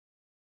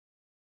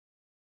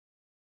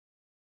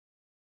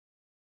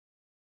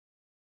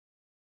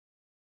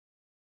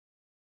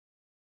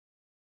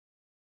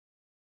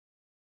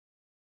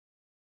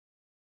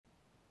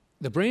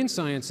The brain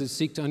sciences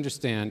seek to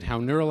understand how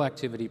neural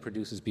activity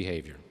produces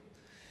behavior.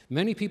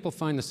 Many people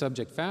find the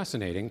subject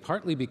fascinating,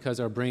 partly because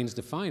our brains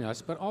define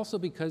us, but also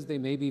because they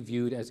may be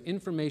viewed as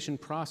information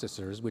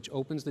processors, which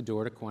opens the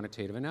door to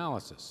quantitative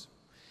analysis.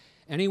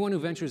 Anyone who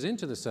ventures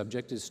into the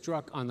subject is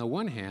struck, on the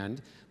one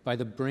hand, by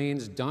the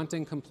brain's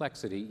daunting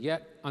complexity,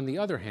 yet, on the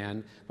other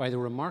hand, by the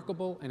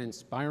remarkable and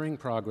inspiring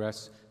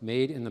progress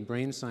made in the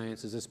brain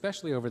sciences,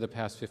 especially over the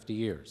past 50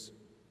 years.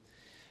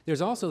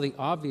 There's also the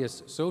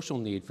obvious social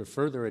need for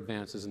further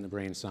advances in the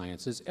brain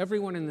sciences.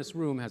 Everyone in this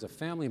room has a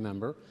family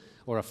member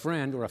or a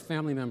friend or a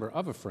family member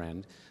of a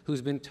friend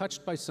who's been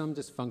touched by some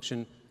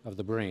dysfunction of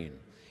the brain,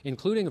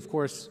 including, of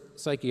course,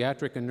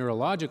 psychiatric and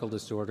neurological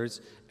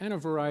disorders and a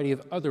variety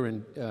of other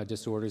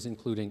disorders,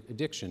 including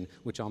addiction,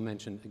 which I'll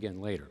mention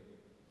again later.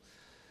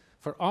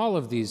 For all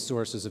of these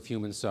sources of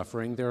human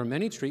suffering, there are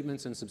many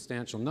treatments and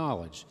substantial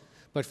knowledge,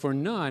 but for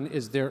none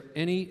is there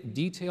any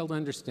detailed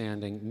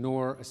understanding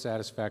nor a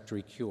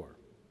satisfactory cure.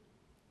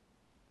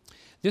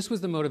 This was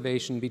the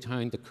motivation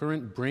behind the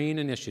current BRAIN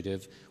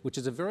initiative, which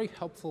is a very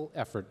helpful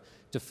effort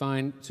to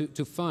fund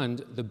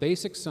the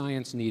basic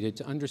science needed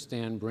to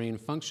understand brain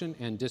function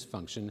and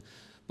dysfunction,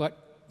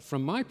 but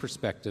from my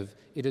perspective,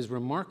 it is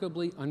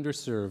remarkably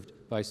underserved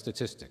by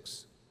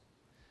statistics.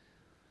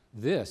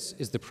 This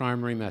is the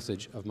primary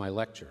message of my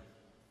lecture.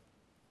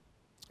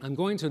 I'm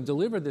going to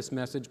deliver this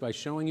message by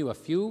showing you a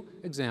few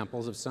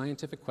examples of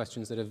scientific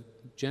questions that have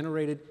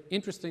generated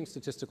interesting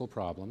statistical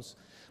problems,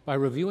 by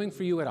reviewing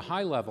for you at a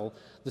high level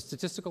the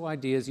statistical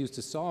ideas used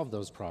to solve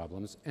those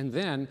problems, and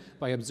then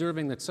by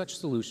observing that such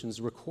solutions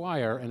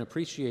require an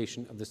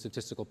appreciation of the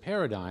statistical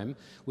paradigm,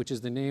 which is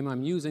the name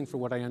I'm using for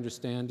what I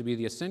understand to be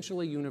the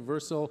essentially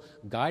universal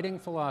guiding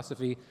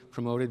philosophy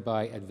promoted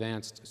by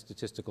advanced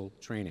statistical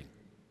training.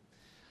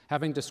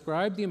 Having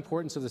described the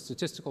importance of the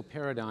statistical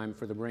paradigm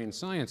for the brain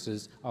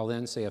sciences, I'll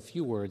then say a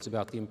few words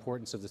about the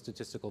importance of the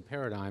statistical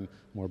paradigm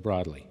more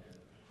broadly.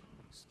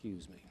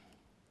 Excuse me.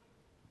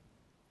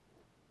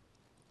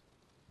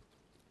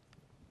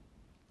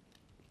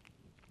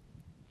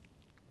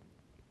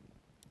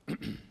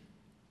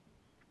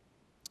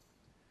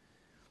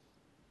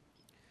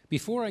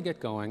 Before I get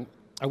going,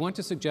 I want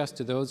to suggest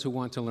to those who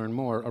want to learn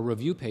more a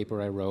review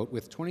paper I wrote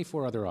with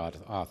 24 other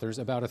authors,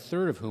 about a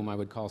third of whom I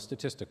would call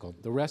statistical,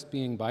 the rest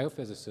being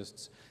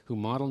biophysicists who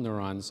model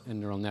neurons and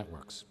neural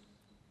networks.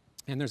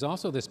 And there's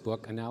also this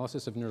book,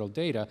 Analysis of Neural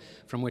Data,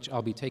 from which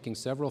I'll be taking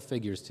several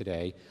figures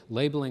today,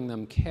 labeling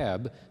them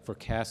KEB for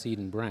Kass,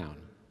 Eden, Brown.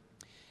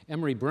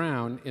 Emory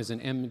Brown is an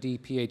MD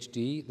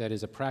PhD that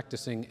is a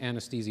practicing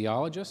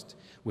anesthesiologist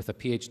with a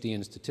PhD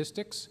in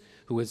statistics,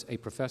 who is a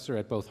professor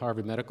at both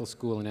Harvard Medical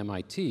School and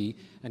MIT,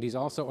 and he's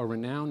also a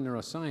renowned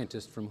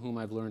neuroscientist from whom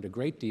I've learned a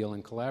great deal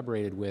and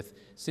collaborated with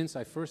since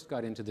I first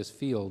got into this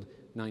field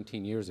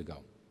 19 years ago.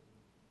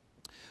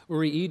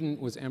 Uri Eden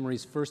was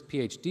Emory's first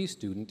PhD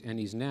student, and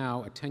he's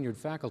now a tenured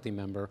faculty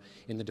member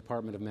in the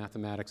Department of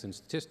Mathematics and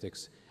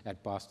Statistics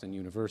at Boston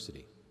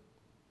University.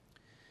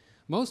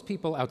 Most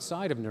people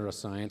outside of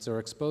neuroscience are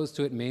exposed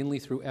to it mainly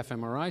through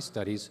fMRI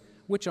studies,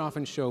 which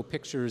often show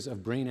pictures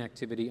of brain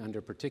activity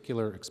under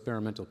particular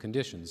experimental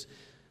conditions.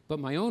 But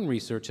my own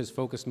research has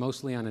focused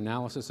mostly on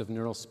analysis of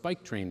neural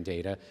spike train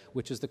data,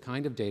 which is the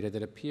kind of data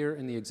that appear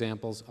in the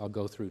examples I'll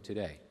go through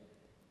today.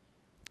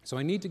 So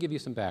I need to give you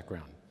some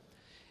background.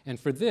 And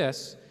for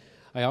this,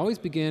 I always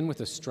begin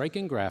with a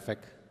striking graphic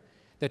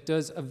that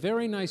does a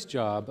very nice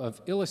job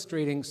of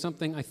illustrating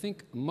something I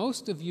think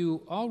most of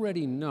you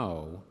already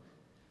know,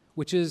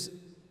 which is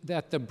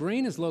that the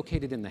brain is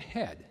located in the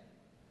head.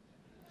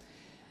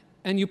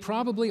 And you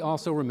probably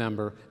also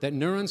remember that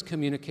neurons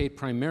communicate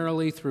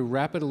primarily through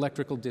rapid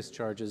electrical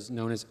discharges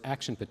known as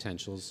action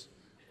potentials,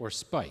 or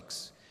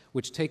spikes,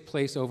 which take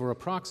place over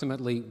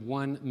approximately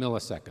 1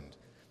 millisecond.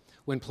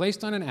 When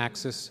placed on an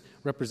axis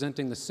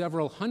representing the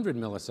several hundred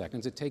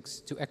milliseconds it takes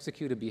to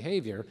execute a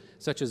behavior,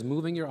 such as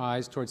moving your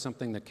eyes towards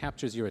something that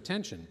captures your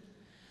attention,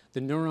 the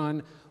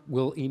neuron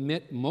will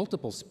emit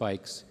multiple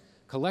spikes,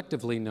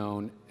 collectively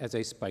known as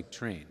a spike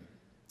train.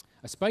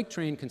 A spike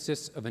train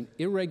consists of an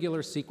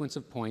irregular sequence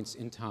of points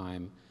in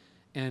time,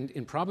 and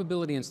in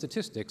probability and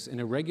statistics, an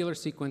irregular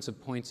sequence of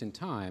points in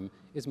time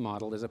is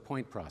modeled as a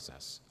point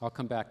process. I'll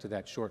come back to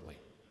that shortly.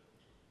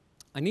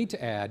 I need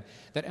to add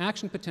that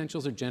action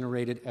potentials are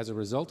generated as a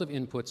result of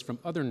inputs from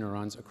other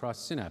neurons across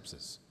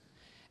synapses.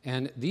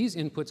 And these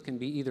inputs can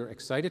be either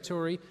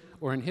excitatory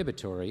or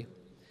inhibitory.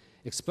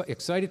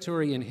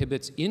 Excitatory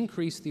inhibits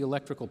increase the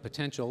electrical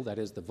potential, that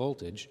is the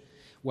voltage,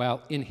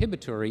 while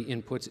inhibitory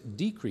inputs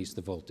decrease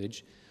the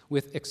voltage,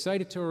 with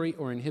excitatory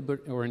or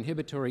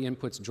inhibitory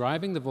inputs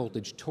driving the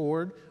voltage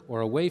toward or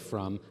away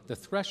from the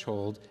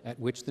threshold at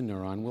which the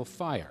neuron will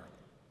fire.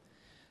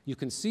 You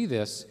can see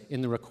this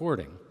in the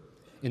recording.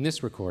 In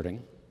this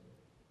recording,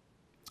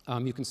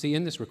 you can see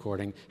in this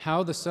recording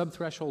how the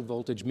subthreshold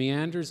voltage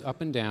meanders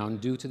up and down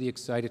due to the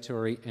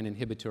excitatory and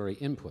inhibitory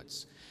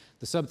inputs.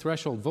 The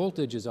subthreshold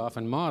voltage is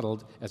often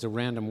modeled as a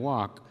random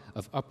walk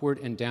of upward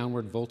and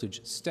downward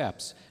voltage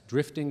steps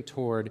drifting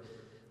toward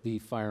the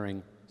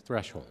firing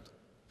threshold.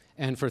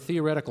 And for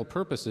theoretical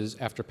purposes,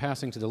 after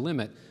passing to the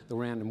limit, the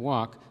random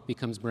walk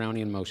becomes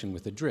Brownian motion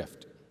with a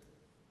drift.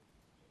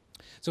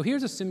 So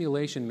here's a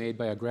simulation made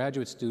by a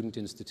graduate student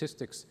in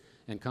statistics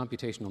and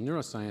computational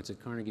neuroscience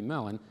at Carnegie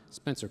Mellon,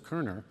 Spencer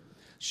Kerner,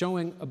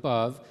 showing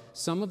above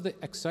some of the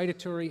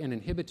excitatory and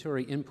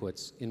inhibitory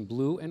inputs in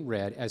blue and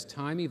red as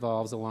time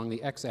evolves along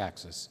the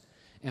x-axis,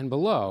 and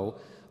below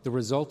the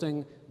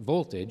resulting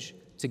voltage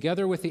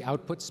together with the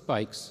output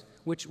spikes,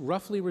 which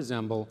roughly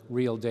resemble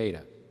real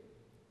data.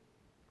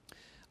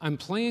 I'm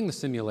playing the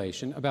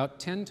simulation about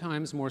 10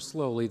 times more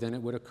slowly than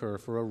it would occur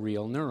for a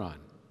real neuron.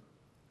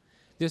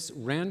 This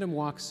random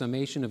walk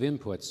summation of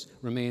inputs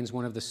remains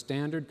one of the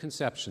standard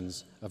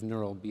conceptions of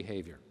neural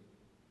behavior.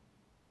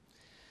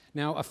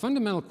 Now, a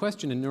fundamental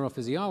question in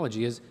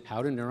neurophysiology is,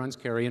 how do neurons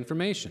carry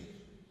information?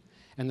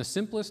 And the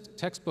simplest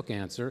textbook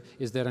answer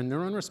is that a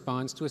neuron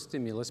responds to a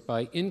stimulus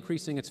by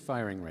increasing its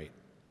firing rate.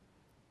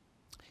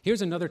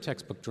 Here's another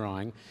textbook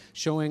drawing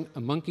showing a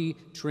monkey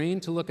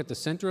trained to look at the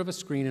center of a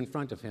screen in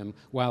front of him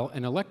while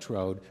an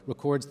electrode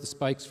records the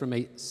spikes from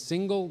a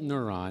single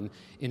neuron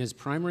in his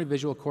primary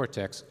visual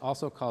cortex,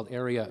 also called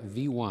area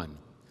V1,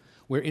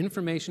 where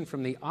information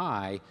from the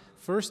eye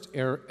first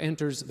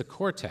enters the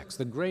cortex,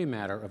 the gray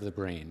matter of the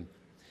brain,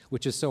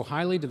 which is so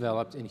highly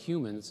developed in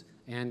humans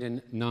and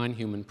in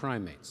non-human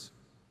primates.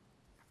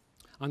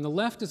 On the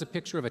left is a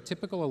picture of a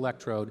typical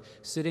electrode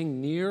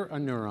sitting near a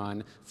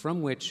neuron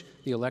from which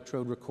the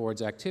electrode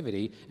records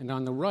activity, and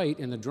on the right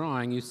in the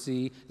drawing you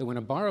see that when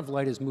a bar of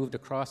light is moved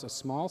across a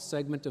small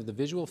segment of the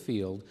visual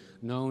field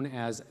known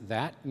as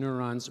that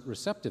neuron's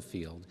receptive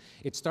field,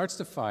 it starts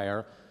to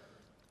fire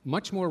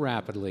much more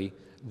rapidly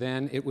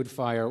than it would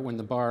fire when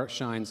the bar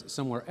shines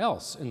somewhere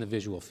else in the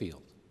visual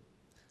field.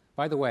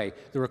 By the way,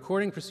 the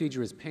recording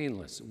procedure is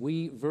painless.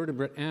 We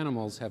vertebrate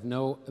animals have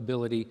no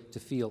ability to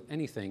feel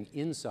anything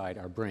inside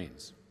our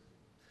brains.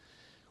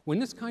 When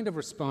this kind of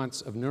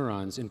response of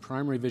neurons in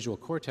primary visual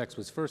cortex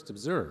was first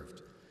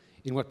observed,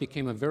 in what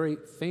became a very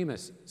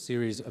famous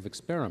series of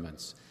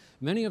experiments,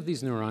 many of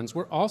these neurons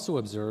were also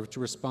observed to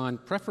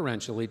respond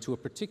preferentially to a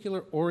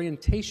particular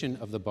orientation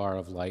of the bar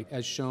of light,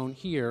 as shown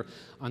here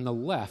on the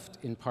left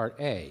in part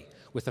A,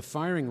 with a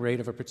firing rate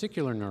of a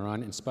particular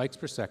neuron in spikes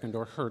per second,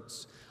 or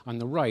hertz, on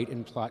the right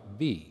in plot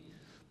B,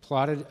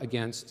 plotted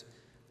against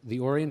the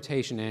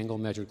orientation angle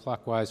measured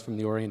clockwise from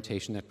the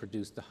orientation that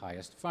produced the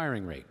highest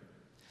firing rate.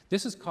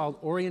 This is called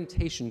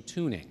orientation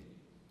tuning.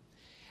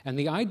 And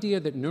the idea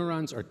that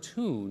neurons are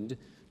tuned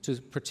to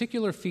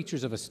particular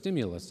features of a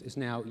stimulus is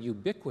now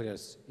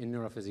ubiquitous in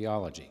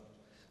neurophysiology.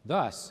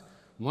 Thus,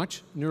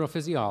 much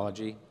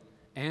neurophysiology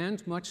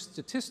and much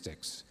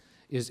statistics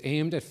is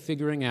aimed at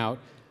figuring out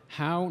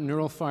how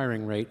neural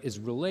firing rate is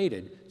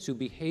related to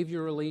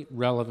behaviorally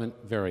relevant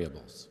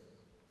variables.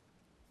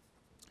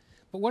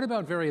 But what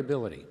about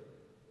variability?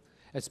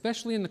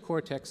 Especially in the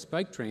cortex,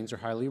 spike trains are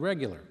highly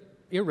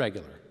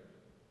irregular.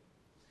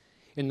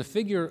 In the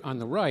figure on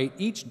the right,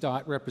 each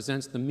dot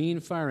represents the mean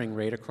firing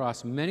rate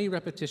across many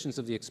repetitions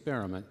of the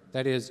experiment,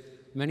 that is,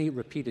 many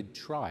repeated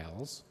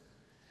trials,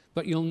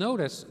 but you'll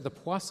notice the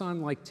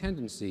Poisson-like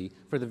tendency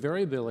for the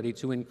variability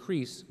to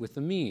increase with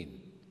the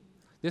mean.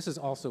 This is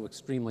also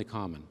extremely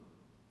common.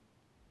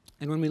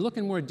 And when we look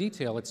in more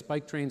detail at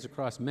spike trains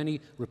across many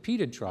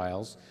repeated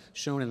trials,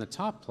 shown in the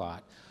top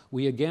plot,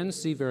 we again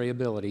see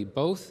variability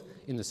both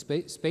in the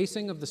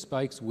spacing of the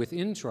spikes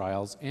within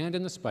trials and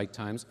in the spike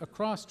times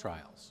across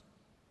trials.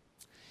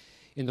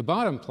 In the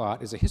bottom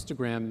plot is a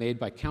histogram made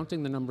by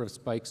counting the number of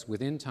spikes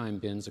within time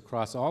bins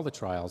across all the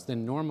trials,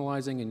 then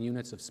normalizing in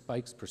units of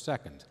spikes per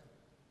second.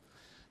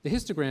 The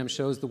histogram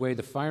shows the way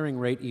the firing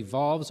rate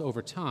evolves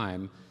over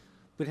time,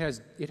 but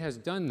it has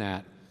done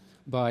that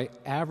by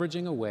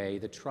averaging away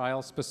the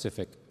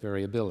trial-specific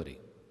variability.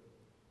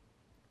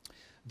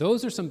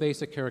 Those are some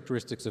basic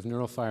characteristics of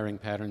neural firing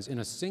patterns in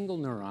a single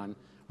neuron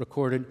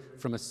recorded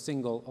from a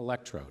single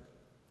electrode.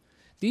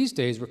 These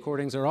days,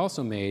 recordings are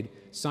also made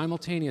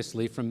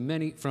simultaneously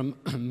from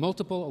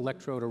multiple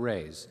electrode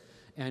arrays,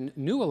 and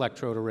new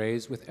electrode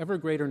arrays with ever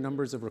greater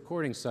numbers of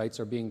recording sites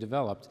are being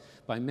developed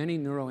by many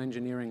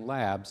neuroengineering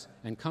labs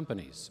and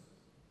companies.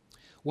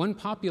 One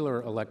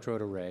popular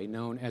electrode array,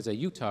 known as a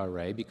Utah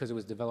array because it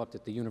was developed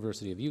at the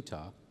University of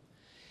Utah,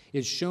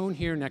 is shown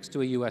here next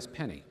to a US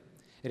penny.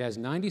 It has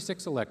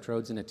 96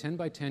 electrodes in a 10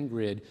 by 10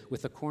 grid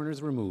with the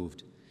corners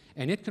removed,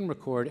 and it can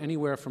record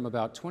anywhere from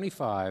about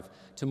 25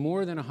 to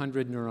more than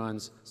 100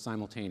 neurons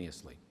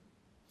simultaneously.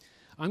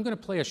 I'm going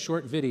to play a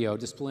short video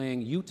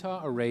displaying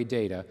Utah array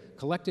data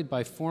collected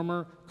by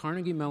former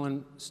Carnegie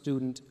Mellon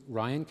student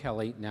Ryan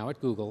Kelly, now at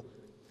Google,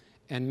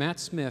 and Matt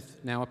Smith,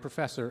 now a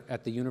professor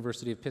at the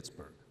University of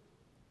Pittsburgh.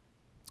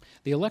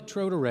 The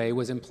electrode array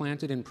was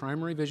implanted in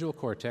primary visual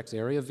cortex,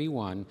 area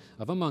V1,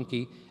 of a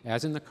monkey,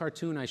 as in the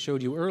cartoon I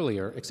showed you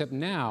earlier, except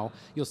now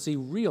you'll see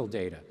real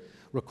data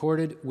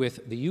recorded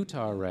with the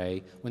Utah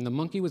array when the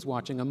monkey was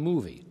watching a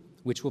movie,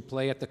 which will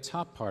play at the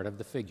top part of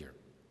the figure.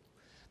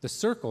 The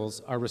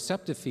circles are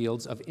receptive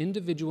fields of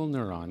individual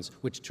neurons,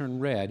 which turn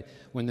red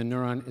when the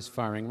neuron is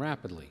firing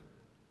rapidly.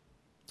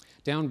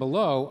 Down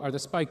below are the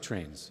spike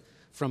trains,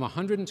 from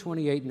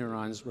 128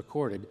 neurons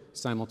recorded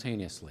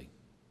simultaneously.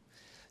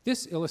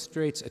 This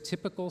illustrates a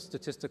typical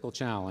statistical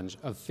challenge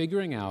of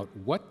figuring out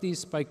what these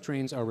spike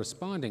trains are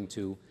responding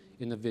to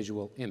in the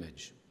visual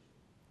image.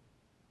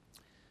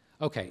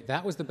 Okay,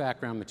 that was the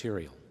background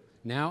material.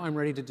 Now I'm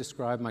ready to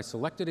describe my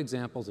selected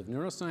examples of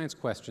neuroscience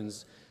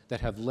questions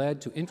that have led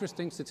to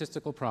interesting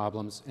statistical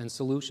problems and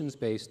solutions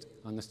based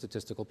on the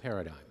statistical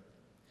paradigm.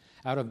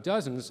 Out of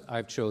dozens,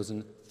 I've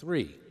chosen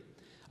 3.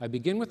 I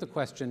begin with the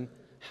question,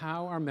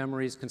 how are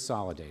memories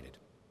consolidated?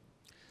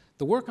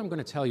 The work I'm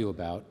going to tell you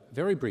about,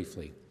 very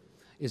briefly,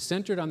 is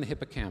centered on the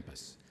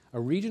hippocampus, a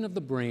region of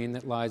the brain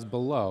that lies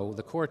below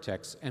the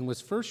cortex and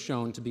was first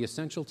shown to be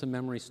essential to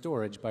memory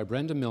storage by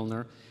Brenda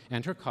Milner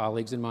and her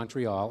colleagues in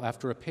Montreal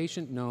after a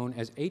patient known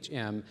as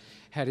HM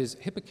had his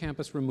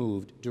hippocampus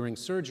removed during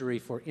surgery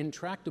for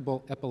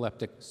intractable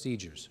epileptic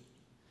seizures.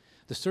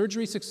 The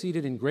surgery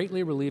succeeded in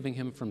greatly relieving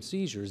him from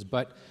seizures,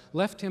 but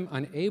left him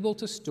unable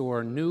to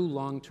store new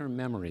long-term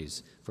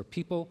memories for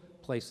people,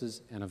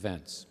 places, and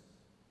events.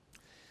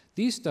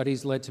 These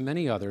studies led to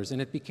many others,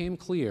 and it became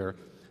clear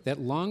that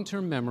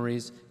long-term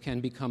memories can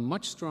become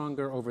much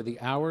stronger over the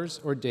hours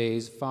or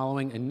days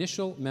following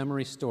initial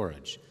memory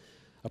storage,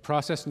 a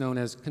process known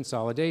as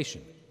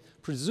consolidation,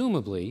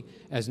 presumably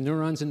as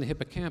neurons in the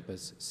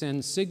hippocampus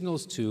send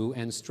signals to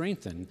and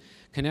strengthen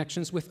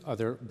connections with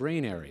other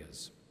brain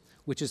areas,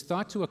 which is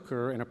thought to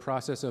occur in a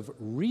process of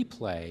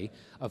replay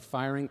of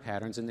firing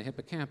patterns in the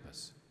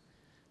hippocampus.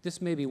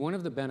 This may be one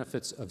of the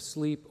benefits of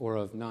sleep or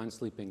of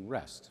non-sleeping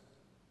rest.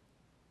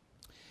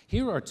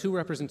 Here are 2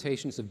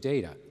 representations of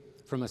data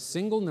from a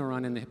single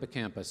neuron in the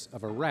hippocampus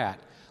of a rat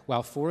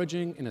while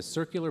foraging in a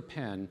circular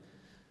pen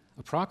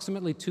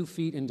approximately 2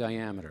 feet in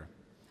diameter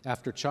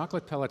after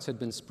chocolate pellets had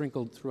been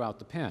sprinkled throughout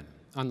the pen.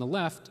 On the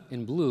left,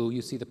 in blue,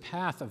 you see the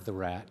path of the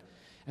rat,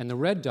 and the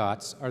red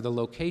dots are the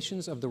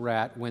locations of the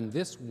rat when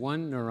this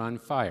one neuron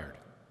fired.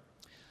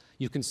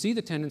 You can see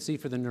the tendency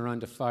for the neuron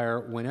to fire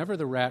whenever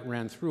the rat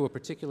ran through a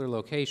particular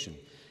location.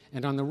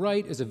 And on the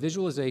right is a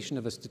visualization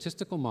of a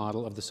statistical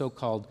model of the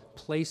so-called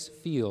place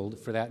field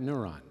for that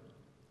neuron.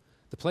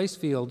 The place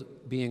field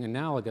being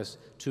analogous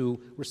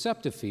to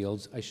receptive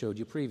fields I showed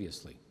you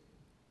previously.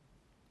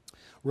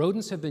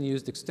 Rodents have been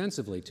used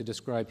extensively to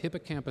describe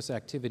hippocampus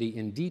activity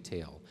in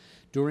detail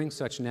during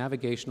such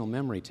navigational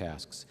memory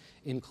tasks,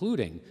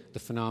 including the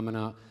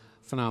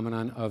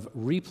phenomenon of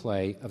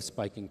replay of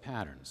spiking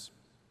patterns.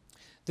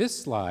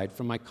 This slide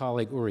from my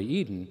colleague Uri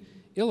Eden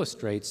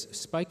illustrates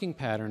spiking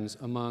patterns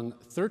among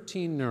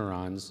 13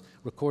 neurons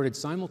recorded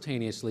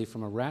simultaneously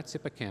from a rat's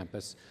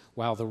hippocampus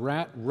while the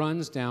rat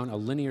runs down a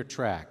linear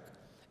track.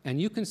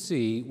 And you can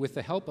see, with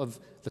the help of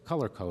the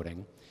color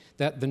coding,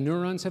 that the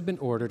neurons have been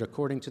ordered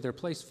according to their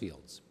place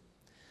fields.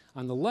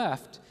 On the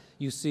left,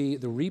 you see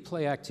the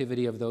replay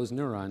activity of those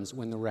neurons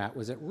when the rat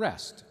was at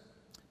rest.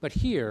 But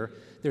here,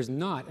 there's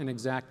not an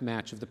exact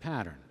match of the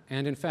pattern.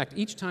 And in fact,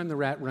 each time the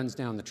rat runs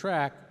down the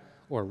track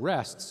or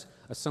rests,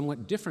 a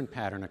somewhat different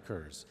pattern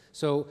occurs.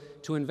 So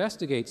to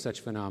investigate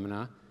such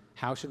phenomena,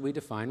 how should we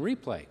define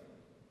replay?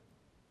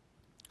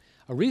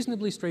 A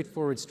reasonably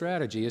straightforward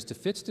strategy is to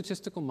fit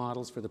statistical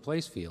models for the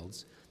place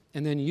fields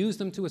and then use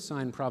them to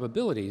assign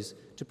probabilities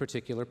to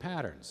particular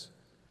patterns.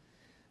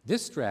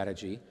 This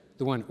strategy,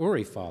 the one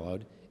Uri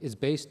followed, is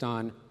based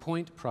on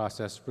point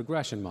process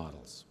regression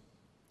models.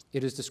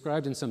 It is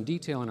described in some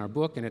detail in our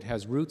book, and it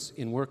has roots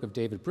in work of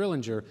David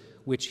Brillinger,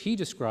 which he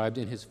described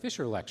in his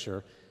Fisher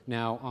lecture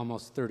now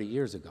almost 30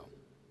 years ago.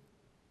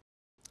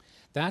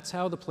 That's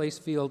how the place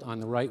field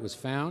on the right was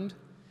found,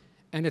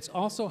 and it's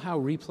also how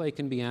replay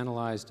can be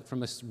analyzed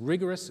from a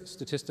rigorous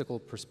statistical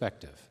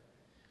perspective.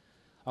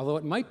 Although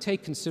it might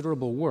take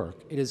considerable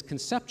work, it is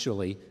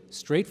conceptually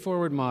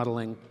straightforward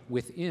modeling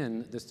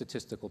within the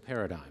statistical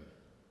paradigm.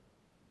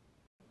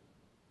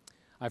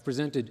 I've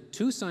presented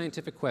 2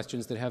 scientific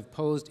questions that have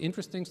posed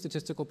interesting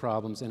statistical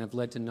problems and have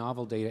led to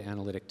novel data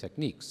analytic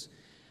techniques.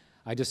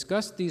 I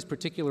discussed these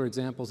particular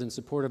examples in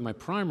support of my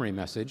primary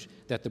message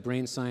that the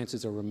brain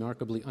sciences are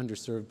remarkably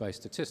underserved by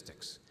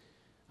statistics.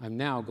 I'm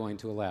now going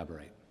to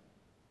elaborate.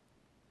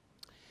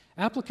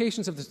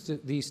 Applications of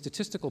the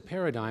statistical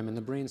paradigm in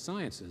the brain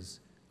sciences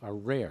are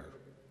rare,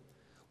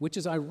 which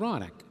is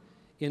ironic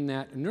in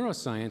that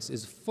neuroscience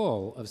is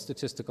full of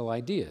statistical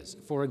ideas.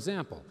 For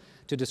example,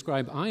 to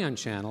describe ion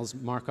channels,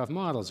 Markov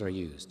models are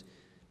used.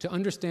 To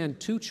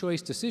understand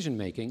two-choice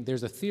decision-making,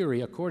 there's a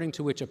theory according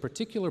to which a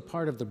particular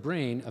part of the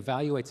brain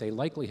evaluates a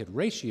likelihood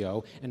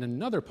ratio and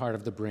another part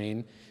of the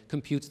brain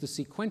computes the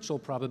sequential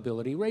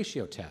probability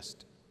ratio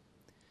test.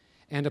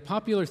 And a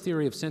popular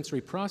theory of sensory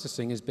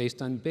processing is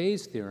based on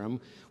Bayes' theorem,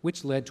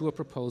 which led to a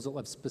proposal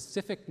of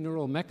specific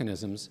neural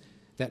mechanisms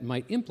that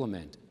might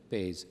implement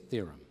Bayes'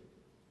 theorem.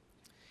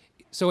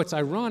 So it's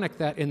ironic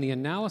that in the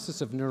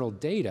analysis of neural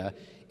data,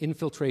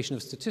 infiltration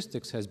of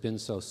statistics has been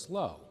so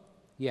slow,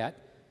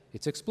 yet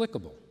it's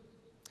explicable.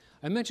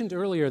 I mentioned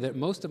earlier that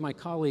most of my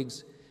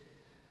colleagues,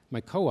 my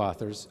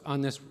co-authors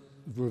on this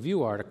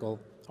review article,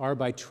 are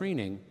by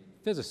training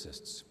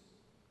physicists.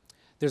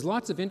 There's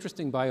lots of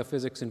interesting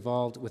biophysics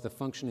involved with the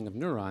functioning of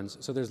neurons,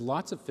 so there's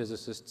lots of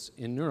physicists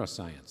in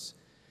neuroscience.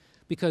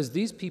 Because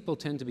these people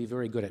tend to be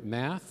very good at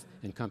math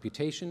and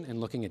computation and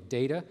looking at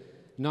data,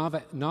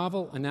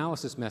 novel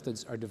analysis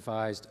methods are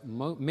devised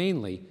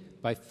mainly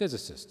by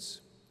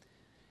physicists.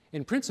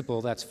 In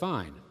principle, that's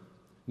fine.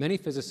 Many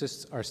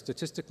physicists are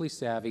statistically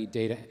savvy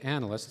data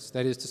analysts,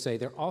 that is to say,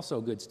 they're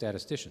also good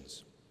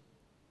statisticians.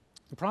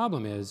 The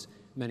problem is,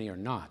 many are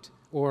not,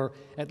 or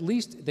at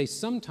least they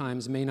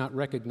sometimes may not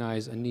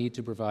recognize a need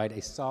to provide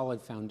a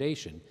solid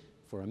foundation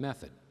for a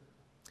method.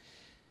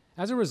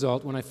 As a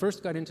result, when I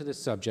first got into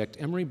this subject,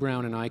 Emery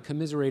Brown and I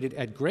commiserated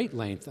at great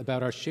length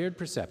about our shared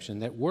perception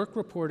that work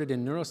reported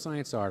in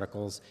neuroscience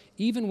articles,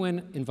 even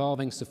when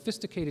involving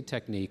sophisticated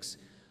techniques,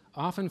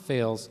 often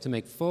fails to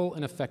make full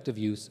and effective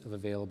use of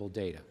available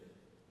data.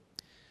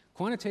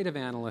 Quantitative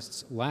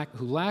analysts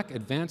who lack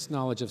advanced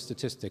knowledge of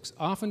statistics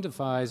often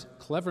devise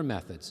clever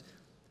methods,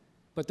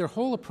 but their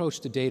whole approach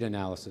to data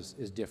analysis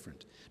is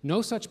different.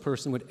 No such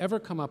person would ever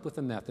come up with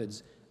the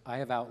methods I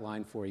have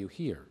outlined for you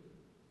here.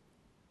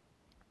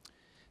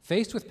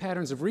 Faced with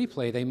patterns of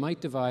replay, they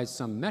might devise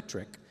some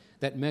metric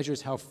that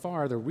measures how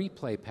far the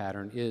replay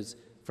pattern is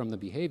from the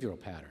behavioral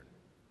pattern.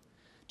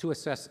 To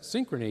assess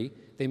synchrony,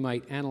 they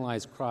might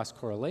analyze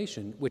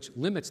cross-correlation, which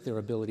limits their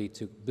ability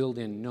to build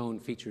in known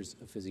features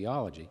of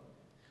physiology.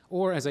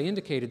 Or, as I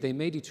indicated, they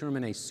may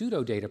determine a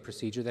pseudo-data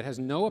procedure that has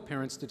no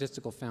apparent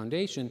statistical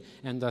foundation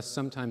and thus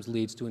sometimes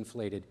leads to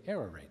inflated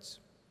error rates.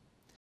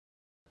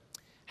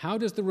 How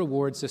does the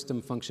reward system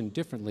function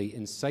differently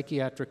in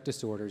psychiatric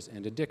disorders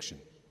and addiction?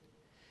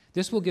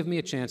 This will give me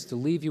a chance to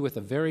leave you with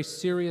a very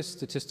serious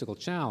statistical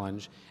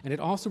challenge, and it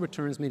also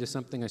returns me to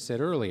something I said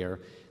earlier,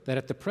 that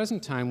at the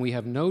present time we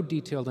have no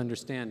detailed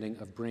understanding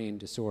of brain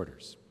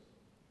disorders.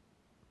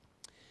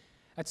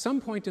 At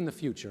some point in the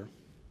future,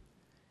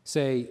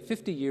 say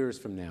 50 years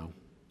from now,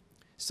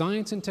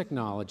 science and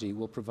technology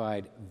will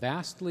provide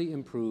vastly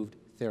improved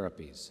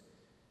therapies.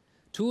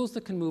 Tools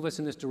that can move us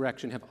in this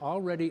direction have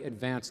already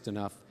advanced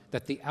enough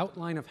that the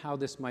outline of how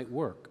this might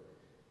work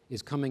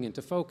is coming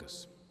into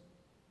focus.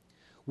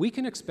 We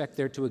can expect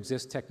there to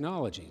exist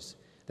technologies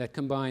that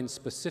combine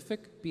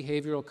specific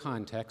behavioral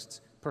contexts,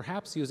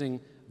 perhaps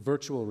using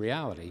virtual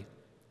reality,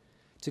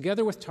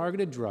 together with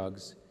targeted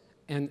drugs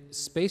and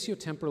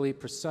spatiotemporally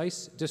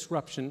precise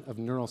disruption of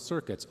neural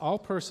circuits, all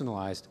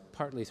personalized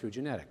partly through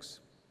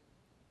genetics.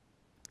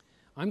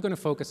 I'm going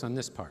to focus on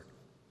this part.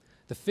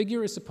 The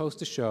figure is supposed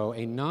to show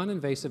a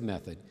non-invasive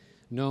method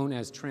known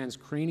as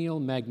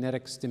transcranial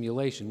magnetic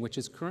stimulation, which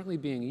is currently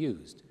being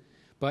used.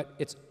 But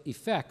its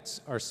effects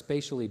are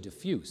spatially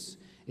diffuse.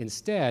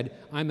 Instead,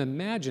 I'm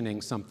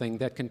imagining something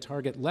that can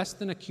target less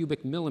than a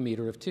cubic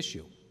millimeter of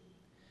tissue.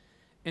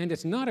 And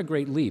it's not a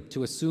great leap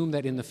to assume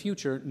that in the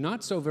future,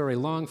 not so very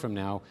long from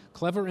now,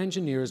 clever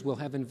engineers will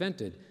have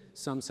invented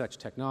some such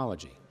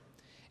technology.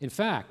 In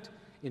fact,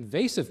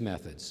 invasive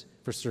methods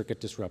for circuit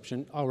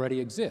disruption already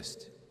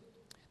exist.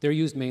 They're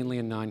used mainly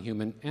in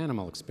non-human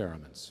animal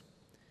experiments.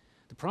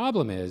 The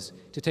problem is,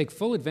 to take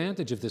full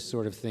advantage of this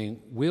sort of thing,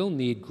 we'll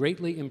need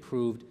greatly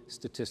improved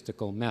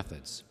statistical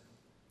methods.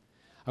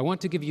 I want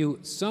to give you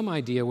some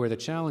idea where the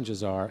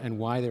challenges are and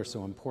why they're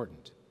so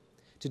important.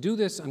 To do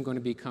this, I'm going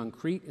to be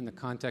concrete in the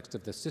context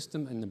of the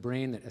system in the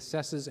brain that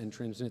assesses and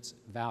transmits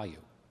value,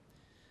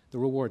 the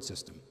reward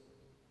system.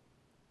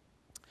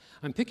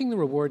 I'm picking the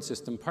reward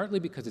system partly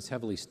because it's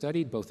heavily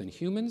studied both in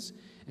humans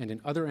and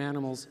in other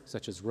animals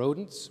such as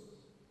rodents.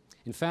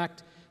 In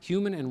fact,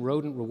 human and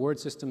rodent reward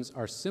systems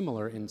are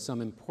similar in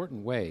some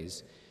important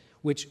ways,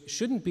 which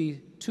shouldn't be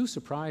too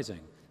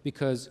surprising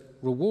because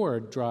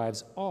reward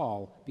drives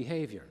all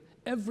behavior.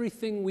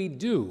 Everything we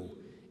do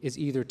is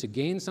either to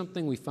gain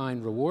something we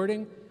find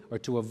rewarding or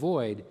to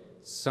avoid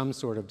some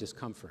sort of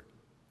discomfort.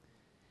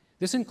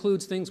 This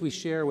includes things we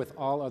share with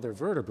all other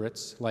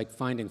vertebrates, like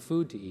finding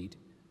food to eat,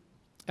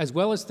 as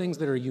well as things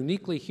that are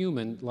uniquely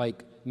human,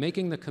 like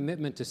making the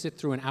commitment to sit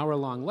through an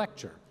hour-long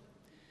lecture,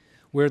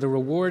 where the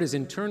reward is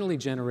internally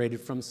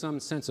generated from some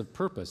sense of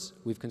purpose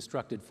we've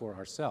constructed for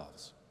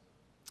ourselves.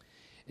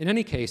 In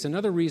any case,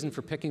 another reason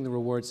for picking the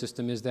reward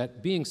system is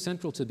that being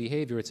central to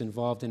behavior, it's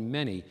involved in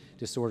many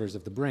disorders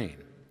of the brain.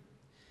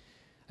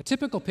 A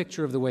typical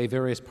picture of the way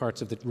various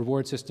parts of the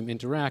reward system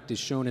interact is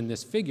shown in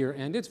this figure,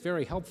 and it's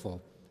very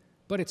helpful,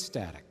 but it's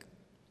static.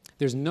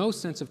 There's no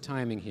sense of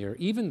timing here,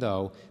 even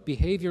though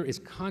behavior is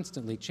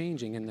constantly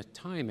changing and the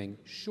timing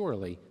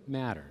surely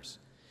matters.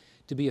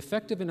 To be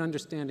effective in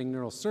understanding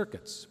neural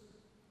circuits,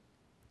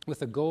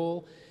 with a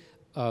goal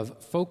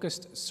of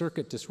focused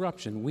circuit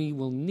disruption, we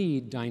will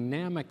need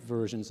dynamic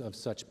versions of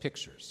such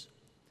pictures.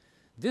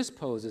 This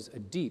poses a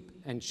deep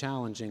and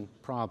challenging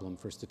problem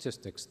for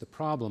statistics, the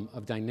problem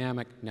of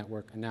dynamic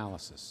network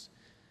analysis.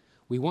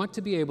 We want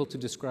to be able to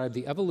describe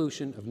the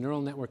evolution of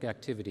neural network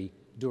activity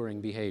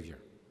during behavior.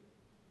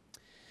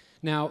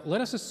 Now, let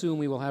us assume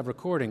we will have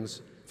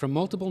recordings from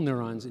multiple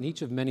neurons in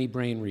each of many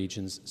brain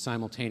regions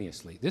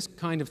simultaneously. This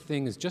kind of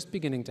thing is just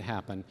beginning to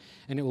happen,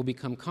 and it will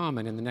become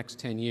common in the next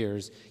 10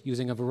 years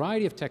using a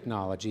variety of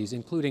technologies,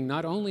 including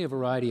not only a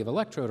variety of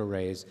electrode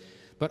arrays,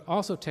 but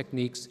also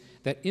techniques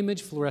that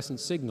image fluorescent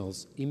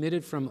signals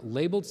emitted from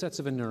labeled sets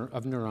of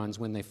neurons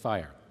when they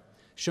fire.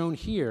 Shown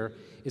here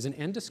is an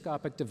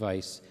endoscopic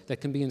device that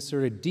can be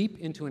inserted deep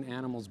into an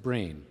animal's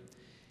brain.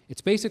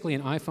 It's basically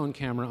an iPhone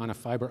camera on a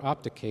fiber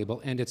optic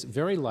cable, and it's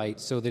very light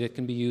so that it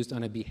can be used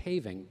on a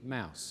behaving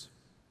mouse.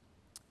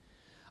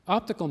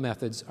 Optical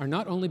methods are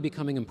not only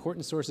becoming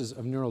important sources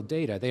of neural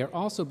data, they are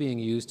also being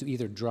used to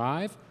either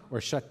drive or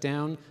shut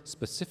down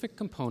specific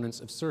components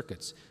of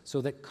circuits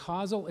so that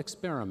causal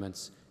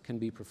experiments can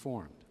be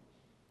performed.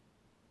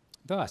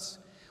 Thus,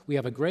 we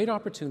have a great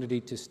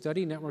opportunity to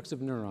study networks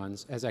of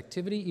neurons as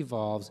activity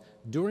evolves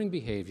during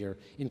behavior,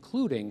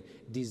 including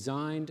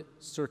designed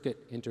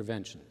circuit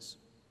interventions.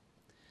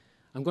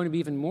 I'm going to be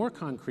even more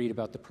concrete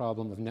about the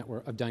problem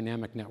of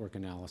dynamic network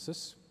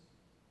analysis.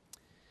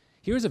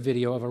 Here's a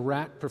video of a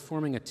rat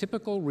performing a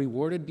typical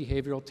rewarded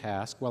behavioral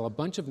task while a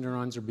bunch of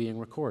neurons are being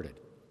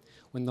recorded.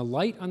 When the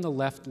light on the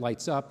left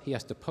lights up, he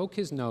has to poke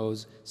his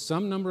nose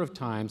some number of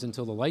times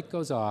until the light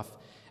goes off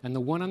and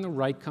the one on the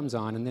right comes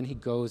on, and then he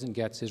goes and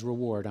gets his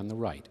reward on the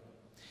right.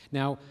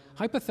 Now,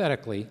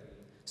 hypothetically,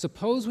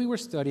 suppose we were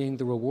studying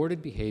the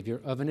rewarded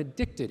behavior of an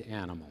addicted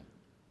animal.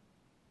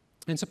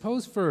 And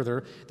suppose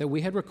further that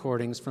we had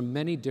recordings from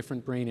many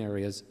different brain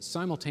areas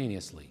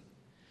simultaneously.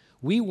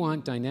 We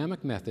want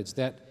dynamic methods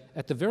that,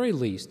 at the very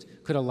least,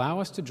 could allow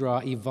us to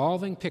draw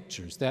evolving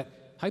pictures that,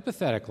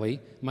 hypothetically,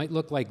 might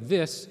look like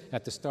this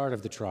at the start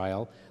of the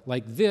trial,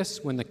 like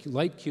this when the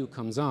light cue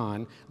comes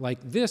on, like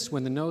this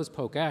when the nose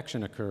poke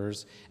action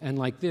occurs, and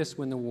like this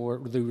when the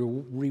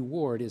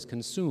reward is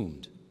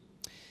consumed.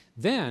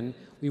 Then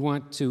we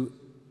want to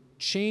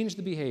change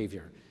the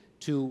behavior,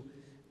 to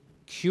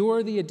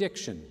cure the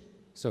addiction,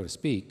 so to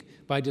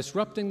speak, by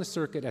disrupting the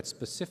circuit at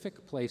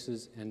specific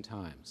places and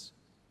times.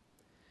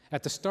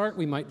 At the start,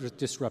 we might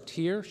disrupt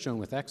here, shown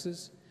with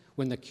X's.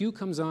 When the cue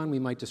comes on, we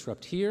might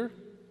disrupt here.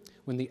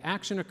 When the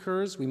action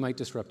occurs, we might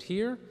disrupt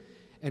here.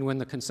 And when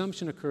the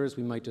consumption occurs,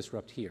 we might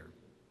disrupt here.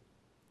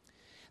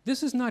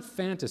 This is not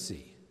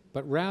fantasy,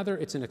 but rather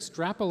it's an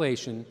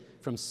extrapolation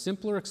from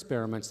simpler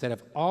experiments that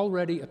have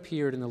already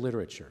appeared in the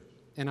literature.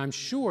 And I'm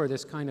sure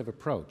this kind of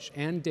approach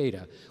and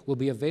data will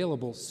be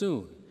available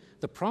soon.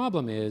 The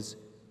problem is,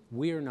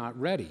 we're not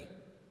ready.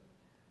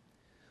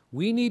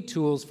 We need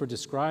tools for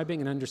describing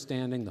and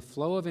understanding the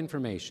flow of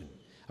information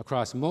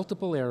across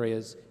multiple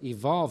areas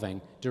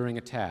evolving during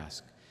a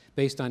task,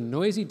 based on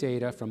noisy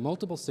data from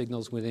multiple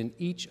signals within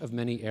each of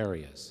many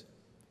areas.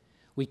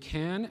 We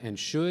can and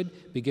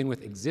should begin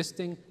with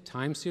existing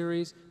time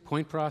series,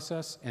 point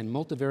process, and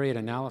multivariate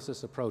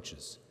analysis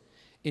approaches,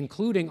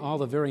 including all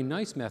the very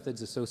nice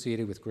methods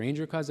associated with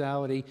Granger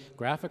causality,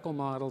 graphical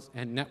models,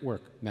 and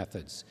network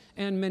methods,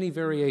 and many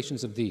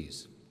variations of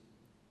these.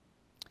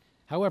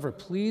 However,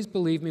 please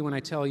believe me when I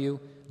tell you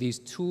these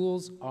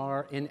tools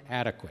are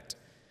inadequate.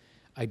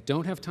 I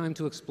don't have time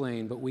to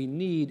explain, but we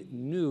need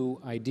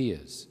new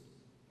ideas.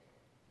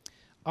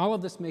 All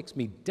of this makes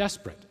me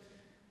desperate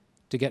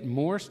to get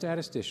more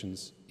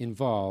statisticians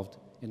involved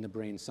in the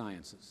brain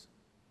sciences.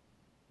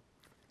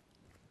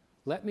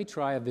 Let me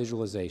try a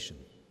visualization.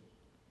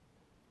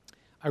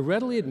 I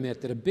readily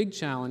admit that a big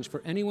challenge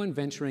for anyone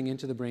venturing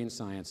into the brain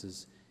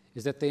sciences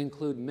is that they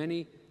include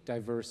many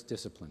diverse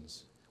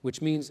disciplines,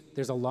 which means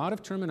there's a lot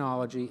of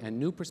terminology and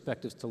new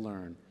perspectives to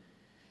learn.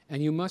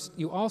 And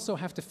you also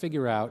have to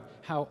figure out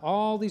how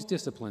all these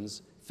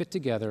disciplines fit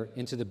together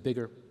into the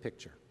bigger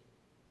picture.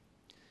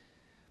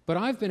 But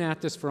I've been at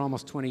this for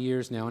almost 20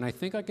 years now, and I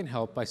think I can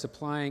help by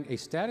supplying a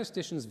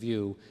statistician's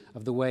view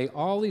of the way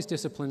all these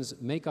disciplines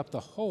make up the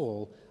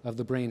whole of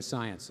the brain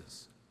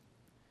sciences.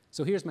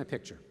 So here's my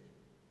picture.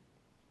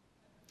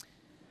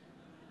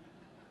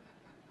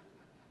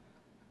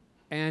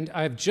 And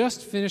I've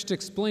just finished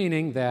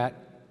explaining that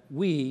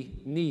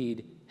we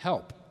need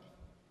help.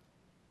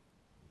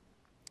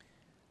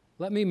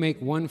 Let me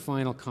make one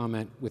final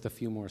comment with a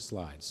few more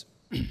slides.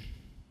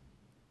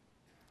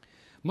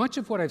 Much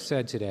of what I've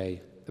said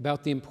today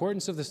about the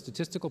importance of the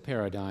statistical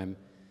paradigm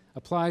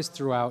applies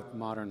throughout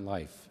modern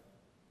life.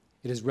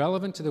 It is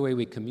relevant to the way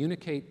we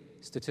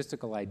communicate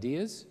statistical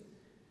ideas,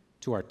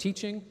 to our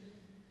teaching,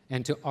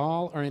 and to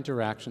all our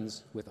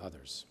interactions with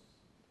others.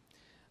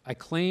 I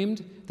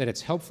claimed that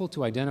it's helpful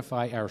to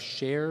identify our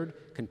shared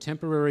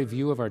contemporary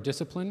view of our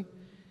discipline.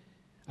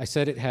 I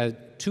said it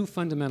had two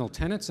fundamental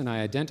tenets, and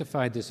I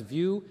identified this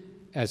view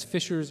as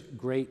Fisher's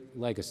great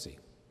legacy.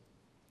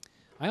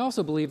 I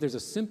also believe there's a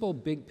simple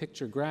big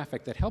picture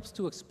graphic that helps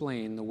to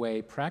explain the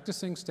way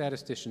practicing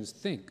statisticians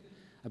think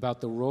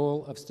about the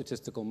role of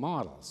statistical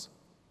models.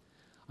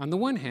 On the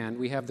one hand,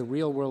 we have the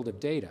real world of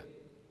data.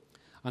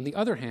 On the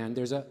other hand,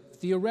 there's a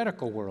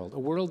theoretical world, a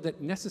world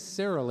that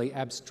necessarily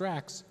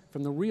abstracts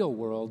from the real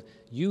world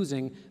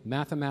using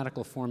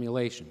mathematical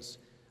formulations,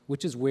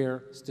 which is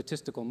where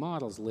statistical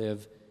models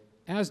live,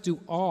 as do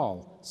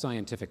all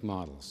scientific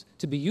models.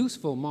 To be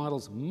useful,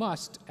 models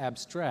must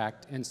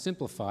abstract and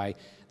simplify.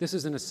 This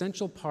is an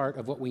essential part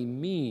of what we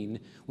mean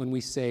when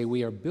we say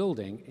we are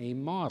building a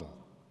model.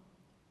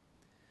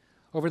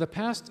 Over the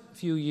past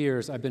few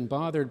years, I've been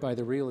bothered by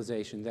the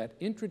realization that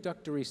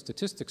introductory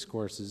statistics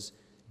courses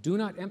do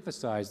not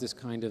emphasize this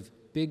kind of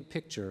big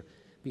picture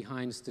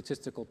behind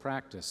statistical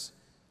practice,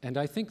 and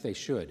I think they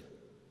should.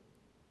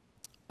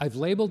 I've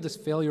labeled this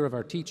failure of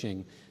our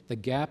teaching the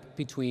gap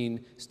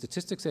between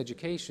statistics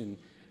education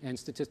and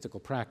statistical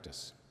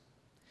practice.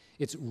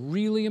 It's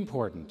really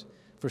important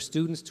for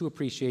students to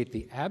appreciate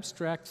the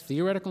abstract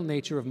theoretical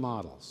nature of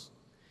models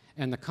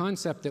and the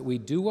concept that we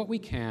do what we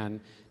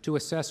can to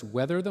assess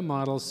whether the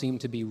models seem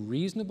to be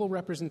reasonable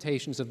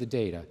representations of the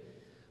data,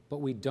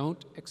 but we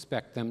don't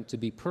expect them to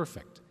be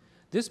perfect.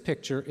 This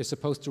picture is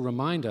supposed to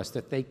remind us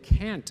that they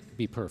can't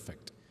be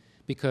perfect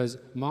because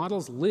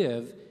models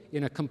live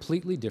in a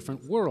completely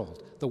different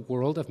world, the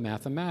world of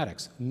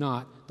mathematics,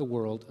 not the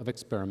world of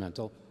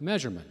experimental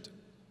measurement.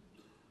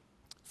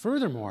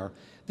 Furthermore,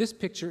 this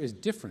picture is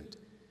different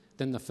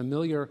than the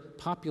familiar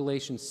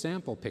population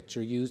sample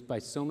picture used by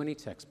so many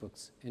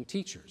textbooks and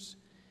teachers.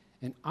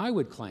 And I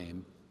would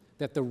claim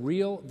that the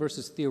real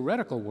versus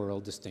theoretical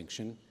world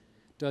distinction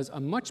does a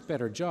much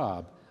better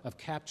job of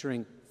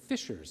capturing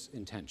Fisher's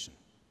intention.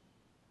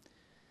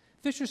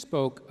 Fisher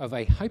spoke of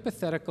a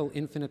hypothetical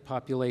infinite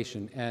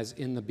population as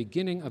in the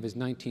beginning of his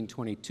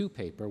 1922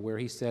 paper, where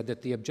he said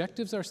that the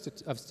objectives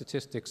of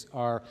statistics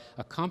are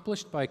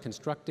accomplished by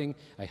constructing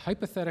a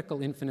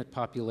hypothetical infinite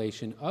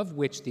population of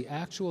which the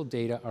actual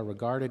data are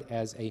regarded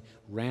as a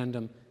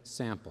random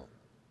sample.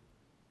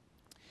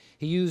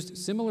 He used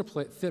similar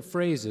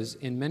phrases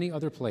in many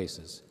other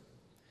places.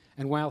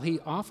 And while he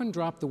often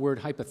dropped the word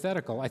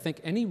hypothetical, I think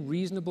any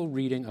reasonable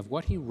reading of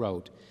what he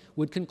wrote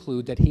would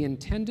conclude that he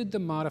intended the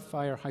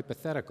modifier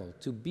hypothetical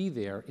to be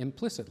there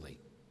implicitly.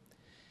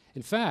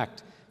 In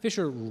fact,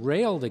 Fisher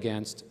railed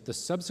against the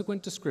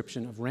subsequent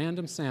description of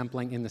random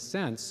sampling in the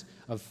sense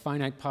of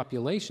finite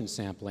population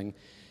sampling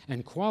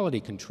and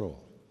quality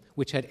control,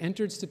 which had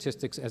entered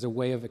statistics as a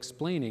way of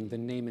explaining the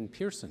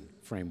Neyman-Pearson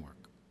framework.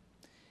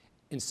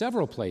 In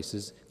several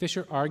places,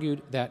 Fisher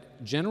argued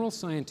that general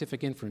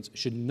scientific inference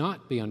should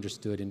not be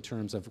understood in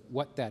terms of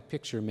what that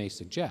picture may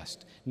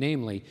suggest,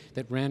 namely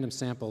that random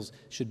samples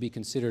should be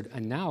considered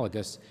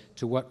analogous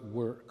to what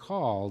were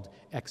called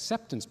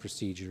acceptance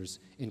procedures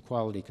in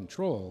quality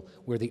control,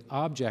 where the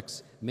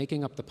objects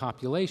making up the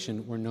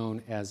population were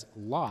known as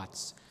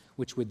lots,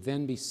 which would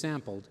then be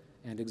sampled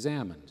and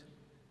examined.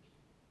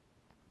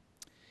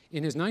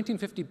 In his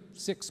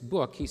 1956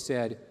 book, he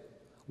said,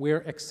 "Where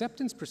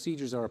acceptance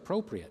procedures are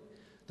appropriate,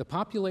 the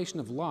population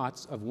of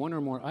lots of one or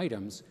more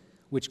items,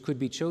 which could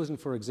be chosen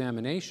for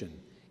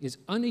examination, is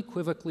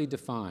unequivocally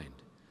defined.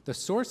 The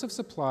source of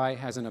supply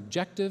has an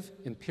objective,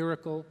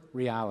 empirical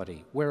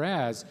reality,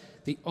 whereas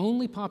the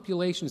only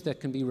populations that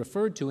can be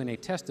referred to in a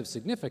test of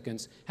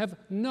significance have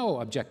no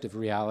objective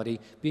reality,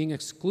 being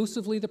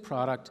exclusively the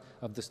product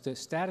of the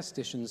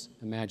statistician's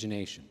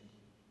imagination."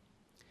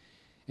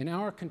 In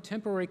our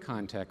contemporary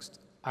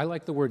context, I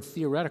like the word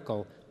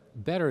theoretical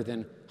better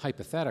than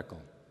hypothetical.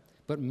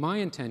 But my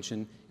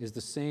intention is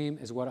the same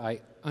as what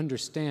I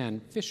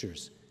understand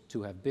Fisher's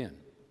to have been.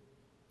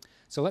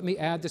 So let me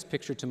add this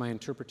picture to my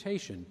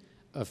interpretation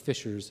of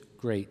Fisher's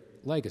great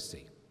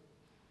legacy.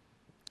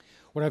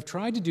 What I've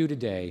tried to do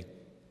today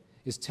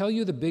is tell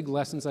you the big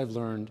lessons I've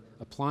learned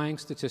applying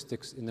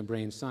statistics in the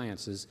brain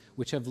sciences,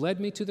 which have led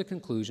me to the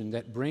conclusion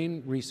that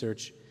brain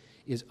research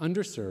is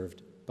underserved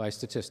by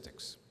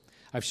statistics.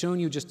 I've shown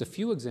you just a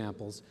few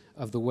examples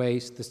of the way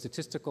the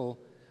statistical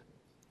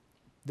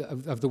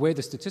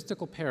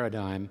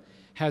paradigm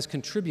has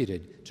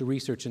contributed to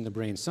research in the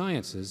brain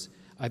sciences.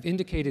 I've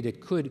indicated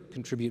it could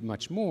contribute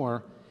much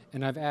more,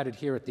 and I've added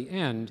here at the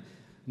end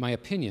my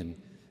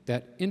opinion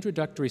that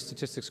introductory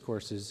statistics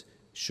courses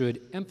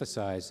should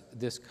emphasize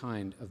this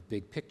kind of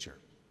big picture.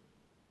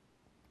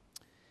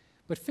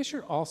 But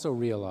Fisher also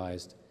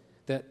realized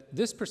that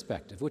this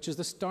perspective, which is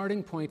the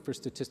starting point for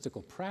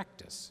statistical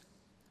practice,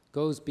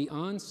 goes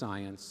beyond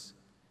science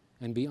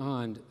and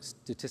beyond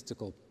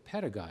statistical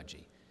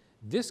pedagogy.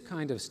 This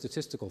kind of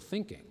statistical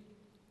thinking,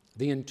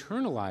 the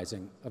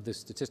internalizing of the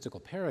statistical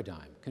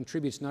paradigm,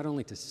 contributes not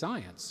only to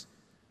science,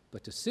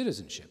 but to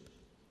citizenship.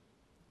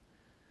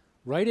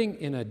 Writing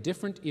in a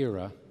different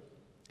era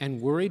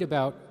and worried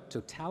about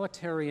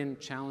totalitarian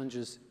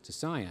challenges to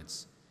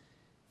science,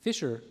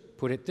 Fisher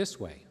put it this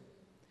way: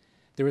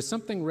 "There is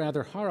something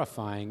rather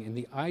horrifying in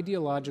the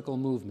ideological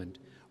movement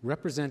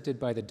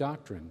represented by the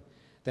doctrine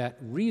that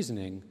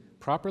reasoning,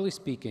 properly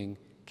speaking,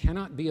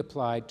 cannot be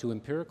applied to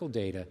empirical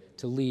data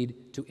to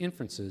lead to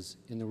inferences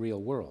in the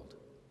real world."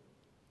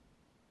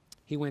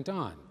 He went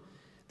on,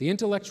 "The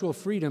intellectual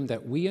freedom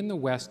that we in the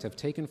West have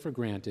taken for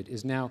granted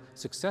is now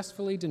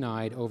successfully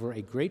denied over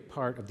a great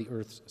part of the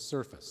Earth's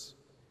surface.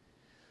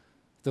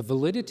 The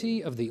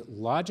validity of the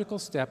logical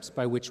steps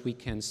by which we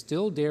can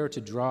still dare to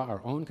draw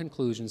our own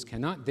conclusions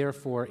cannot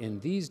therefore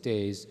in these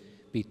days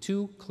be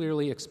too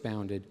clearly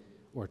expounded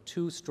or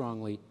too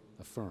strongly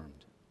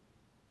affirmed."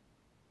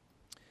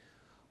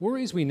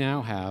 Worries we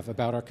now have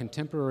about our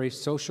contemporary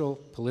social,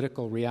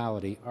 political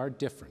reality are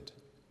different,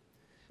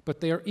 but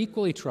they are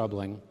equally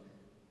troubling,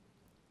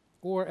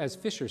 or as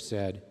Fisher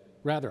said,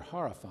 rather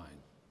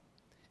horrifying.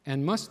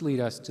 and must lead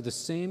us to the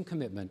same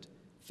commitment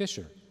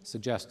Fisher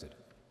suggested.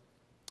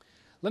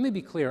 Let me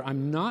be clear,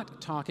 I'm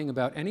not talking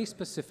about any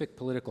specific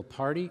political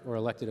party or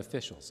elected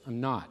officials.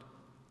 I'm not.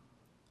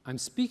 I'm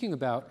speaking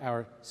about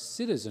our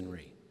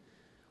citizenry,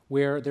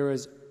 where there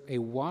is a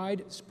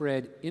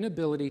widespread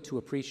inability to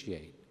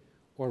appreciate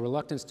or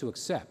reluctance to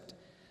accept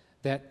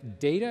that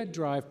data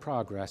drive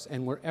progress,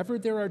 and wherever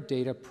there are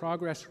data,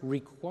 progress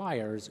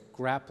requires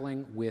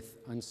grappling with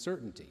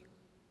uncertainty.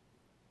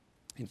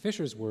 In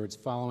Fisher's words,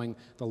 following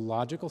the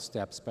logical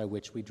steps by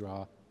which we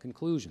draw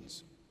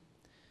conclusions.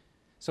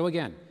 So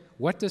again,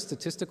 what does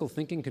statistical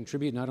thinking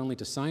contribute not only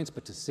to science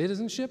but to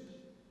citizenship?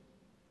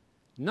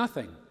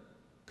 Nothing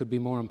could be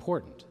more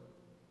important.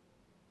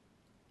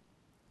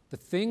 The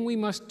thing we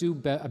must do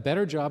a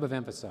better job of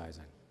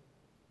emphasizing,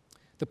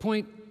 the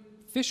point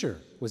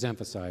Fisher was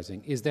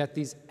emphasizing, is that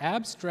these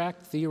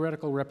abstract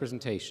theoretical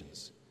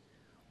representations,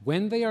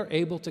 when they are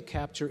able to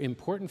capture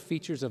important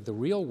features of the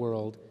real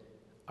world,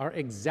 are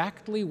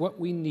exactly what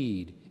we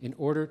need in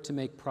order to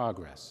make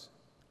progress.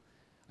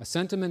 A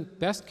sentiment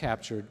best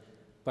captured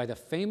by the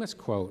famous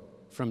quote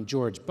from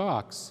George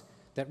Box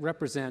that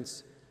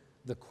represents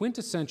the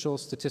quintessential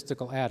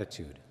statistical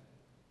attitude.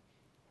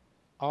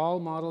 All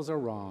models are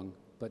wrong,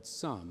 but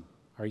some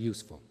are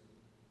useful.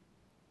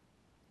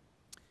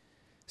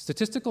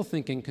 Statistical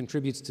thinking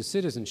contributes to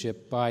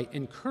citizenship by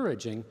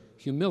encouraging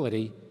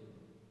humility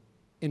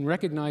in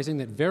recognizing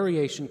that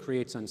variation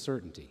creates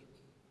uncertainty,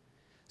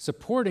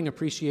 supporting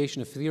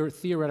appreciation of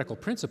theoretical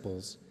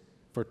principles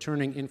for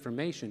turning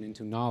information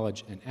into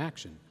knowledge and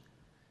action,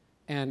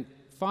 and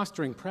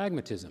fostering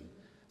pragmatism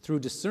through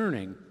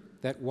discerning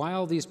that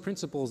while these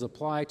principles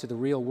apply to the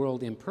real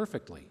world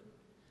imperfectly,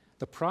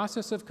 the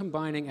process of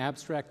combining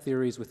abstract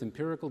theories with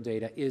empirical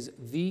data is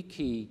the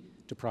key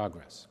to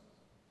progress.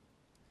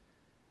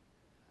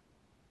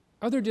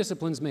 Other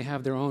disciplines may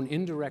have their own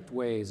indirect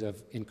ways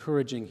of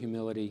encouraging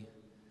humility,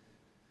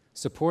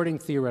 supporting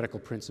theoretical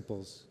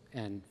principles,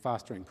 and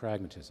fostering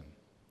pragmatism.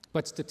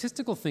 But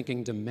statistical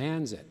thinking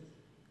demands it.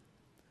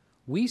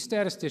 We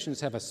statisticians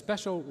have a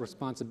special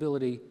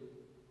responsibility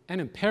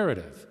and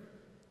imperative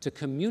to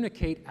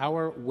communicate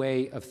our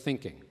way of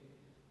thinking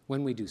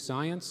when we do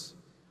science,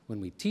 when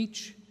we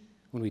teach,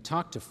 when we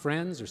talk to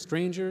friends or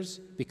strangers,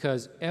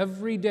 because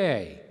every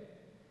day,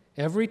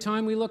 every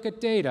time we look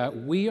at data,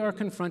 we are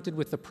confronted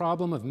with the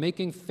problem of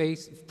making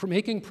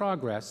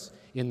progress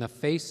in the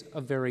face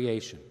of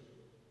variation.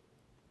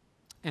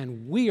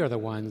 And we are the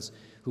ones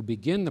who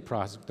begin the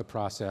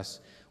process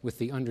with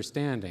the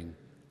understanding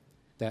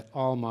that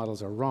all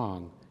models are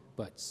wrong,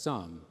 but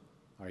some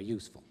are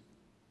useful.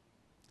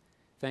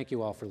 Thank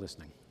you all for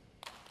listening.